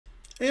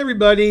Hey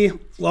everybody,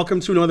 welcome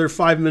to another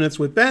 5 Minutes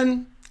with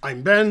Ben.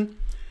 I'm Ben,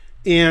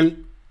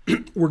 and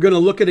we're going to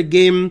look at a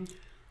game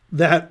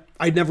that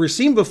I'd never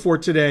seen before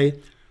today.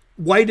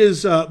 White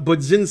is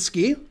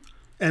Budzyński,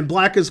 and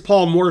black is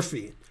Paul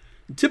Morphy.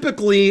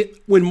 Typically,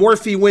 when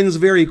Morphy wins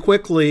very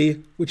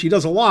quickly, which he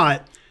does a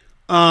lot,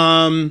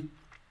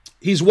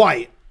 he's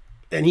white,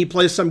 and he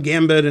plays some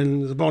gambit,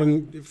 and his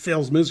opponent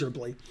fails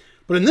miserably.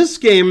 But in this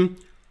game,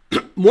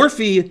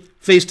 Morphy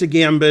faced a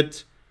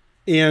gambit,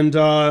 and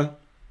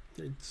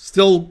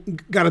still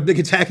got a big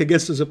attack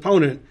against his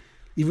opponent,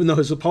 even though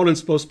his opponent's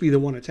supposed to be the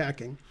one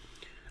attacking.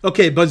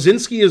 Okay,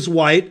 Budzyński is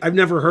white. I've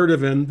never heard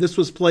of him. This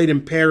was played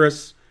in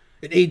Paris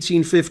in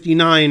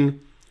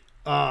 1859,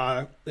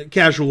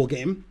 casual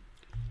game.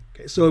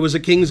 Okay, so it was a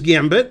king's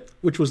gambit,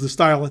 which was the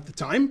style at the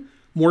time.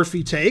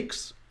 Morphy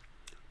takes.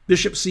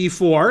 Bishop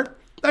c4.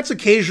 That's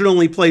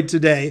occasionally played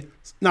today.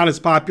 It's not as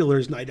popular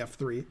as knight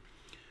f3.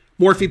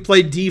 Morphy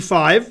played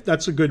d5.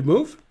 That's a good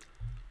move.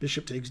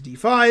 Bishop takes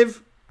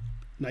d5.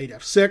 Knight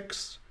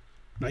f6,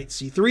 knight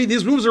c3.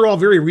 These moves are all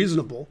very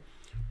reasonable.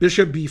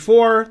 Bishop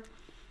b4.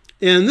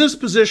 In this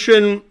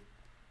position,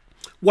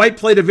 white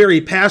played a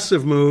very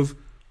passive move.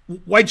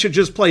 White should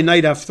just play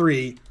knight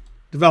f3,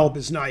 develop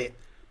his knight.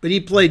 But he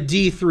played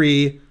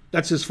d3.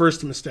 That's his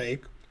first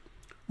mistake.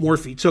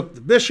 Morphy took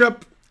the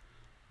bishop.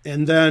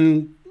 And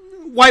then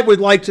white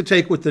would like to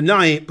take with the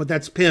knight, but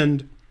that's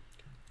pinned.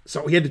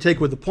 So he had to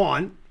take with the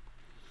pawn.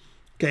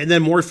 Okay, and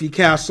then Morphy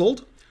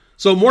castled.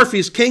 So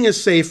Morphy's king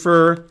is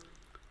safer.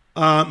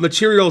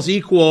 Materials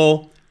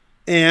equal,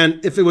 and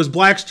if it was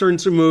black's turn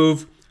to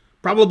move,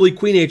 probably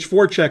queen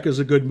h4 check is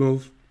a good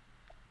move.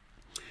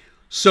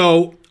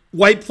 So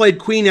white played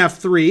queen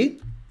f3.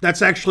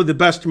 That's actually the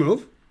best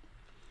move.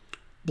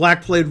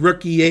 Black played rook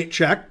e8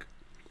 check.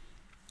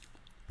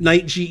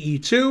 Knight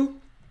ge2.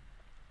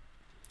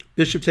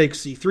 Bishop takes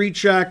c3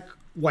 check.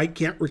 White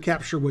can't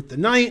recapture with the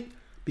knight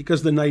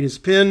because the knight is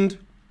pinned.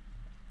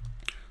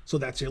 So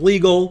that's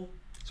illegal.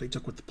 So he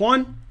took with the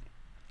pawn.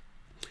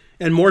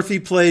 And Morphy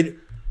played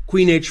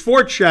queen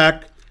h4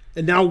 check,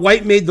 and now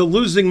white made the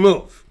losing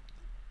move.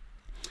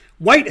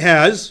 White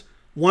has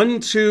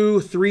 1, 2,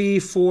 3,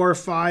 4,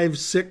 5,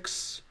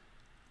 6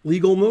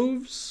 legal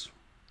moves.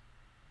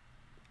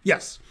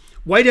 Yes,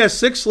 white has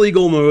 6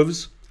 legal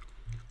moves.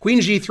 Queen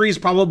g3 is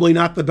probably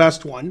not the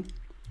best one.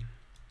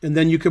 And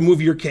then you can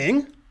move your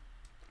king.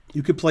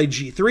 You could play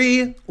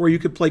g3, or you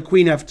could play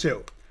queen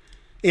f2.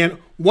 And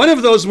one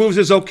of those moves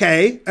is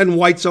okay, and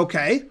white's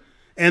okay.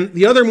 And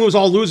the other moves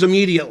all lose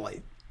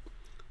immediately.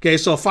 Okay,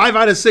 so 5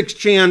 out of 6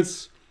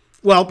 chance,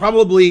 well,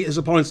 probably his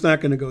opponent's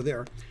not going to go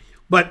there.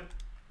 But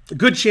a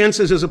good chance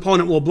is his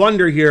opponent will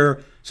blunder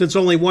here since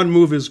only one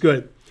move is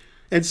good.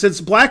 And since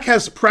black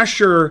has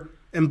pressure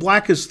and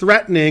black is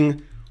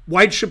threatening,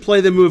 white should play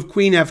the move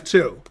queen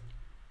f2.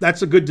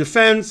 That's a good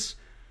defense.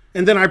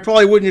 And then I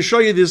probably wouldn't show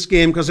you this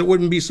game because it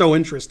wouldn't be so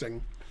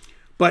interesting.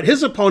 But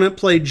his opponent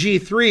played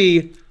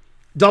g3,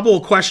 double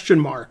question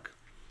mark.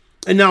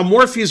 And now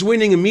Morphy's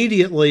winning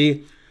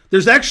immediately.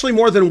 There's actually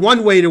more than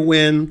one way to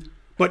win,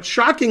 but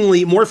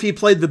shockingly, Morphy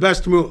played the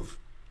best move.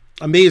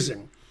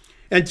 Amazing.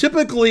 And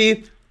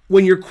typically,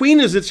 when your queen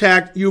is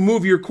attacked, you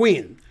move your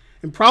queen.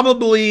 And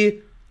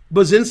probably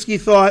Budzyński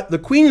thought the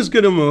queen is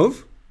going to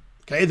move.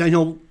 Okay, then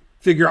he'll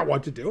figure out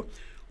what to do.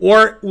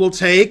 Or we'll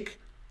take,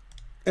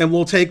 and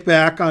we'll take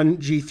back on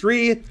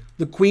g3.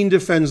 The queen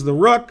defends the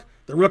rook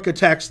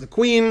attacks the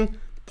queen,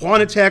 pawn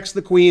attacks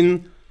the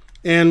queen,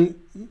 and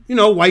you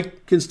know,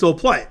 white can still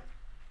play.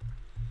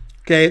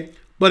 Okay,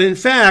 but in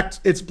fact,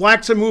 it's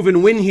black to move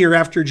and win here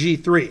after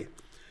g3.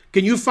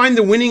 Can you find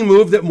the winning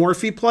move that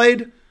Morphy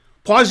played?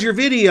 Pause your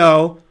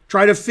video,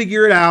 try to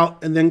figure it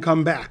out, and then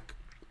come back.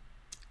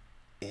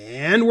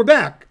 And we're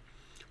back.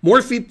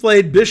 Morphy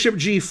played bishop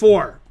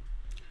g4.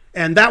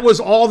 And that was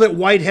all that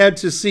white had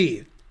to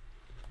see.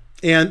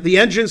 And the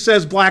engine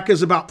says black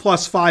is about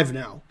 +5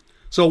 now.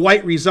 So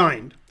white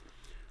resigned.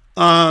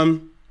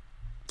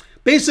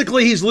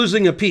 Basically, he's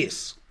losing a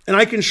piece. And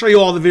I can show you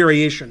all the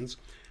variations.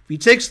 If he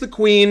takes the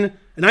queen,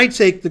 and I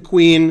take the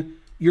queen,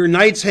 your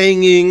knight's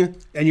hanging,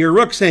 and your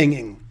rook's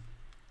hanging.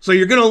 So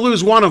you're going to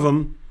lose one of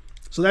them.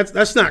 So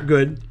that's not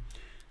good.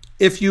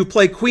 If you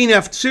play queen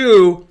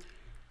f2,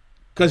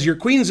 because your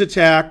queen's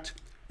attacked,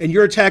 and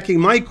you're attacking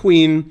my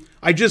queen,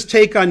 I just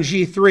take on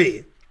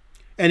g3.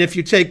 And if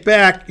you take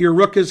back, your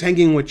rook is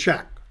hanging with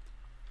check.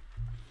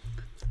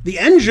 The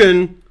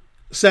engine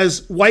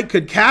says white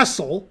could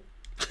castle.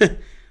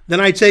 Then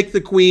I take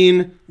the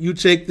queen, you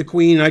take the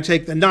queen, I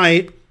take the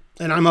knight,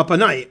 and I'm up a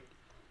knight.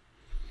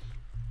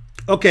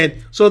 Okay,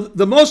 so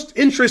the most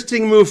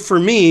interesting move for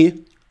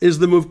me is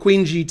the move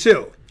queen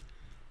g2,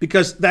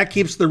 because that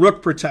keeps the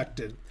rook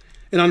protected.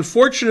 And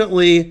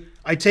unfortunately,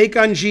 I take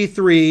on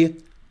g3.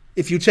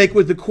 If you take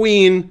with the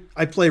queen,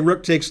 I play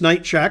rook takes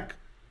knight check.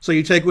 So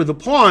you take with the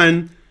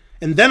pawn,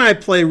 and then I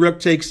play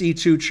rook takes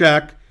e2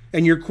 check,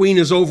 and your queen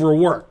is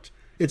overworked.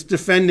 It's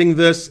defending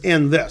this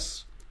and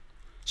this.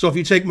 So if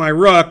you take my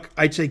rook,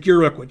 I take your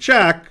rook with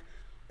check,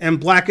 and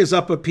black is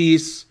up a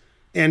piece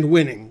and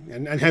winning,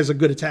 and has a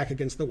good attack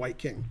against the white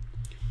king.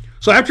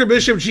 So after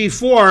bishop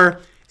g4,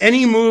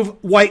 any move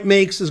white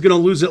makes is going to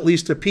lose at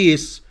least a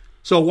piece.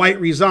 So white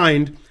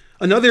resigned.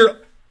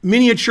 Another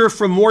miniature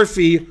from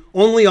Morphy,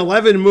 only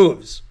 11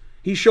 moves.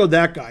 He showed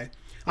that guy.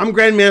 I'm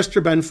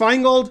Grandmaster Ben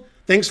Finegold.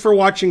 Thanks for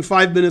watching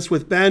 5 Minutes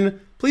with Ben.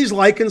 Please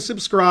like and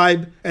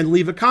subscribe and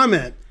leave a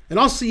comment. And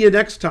I'll see you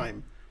next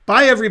time.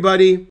 Bye, everybody.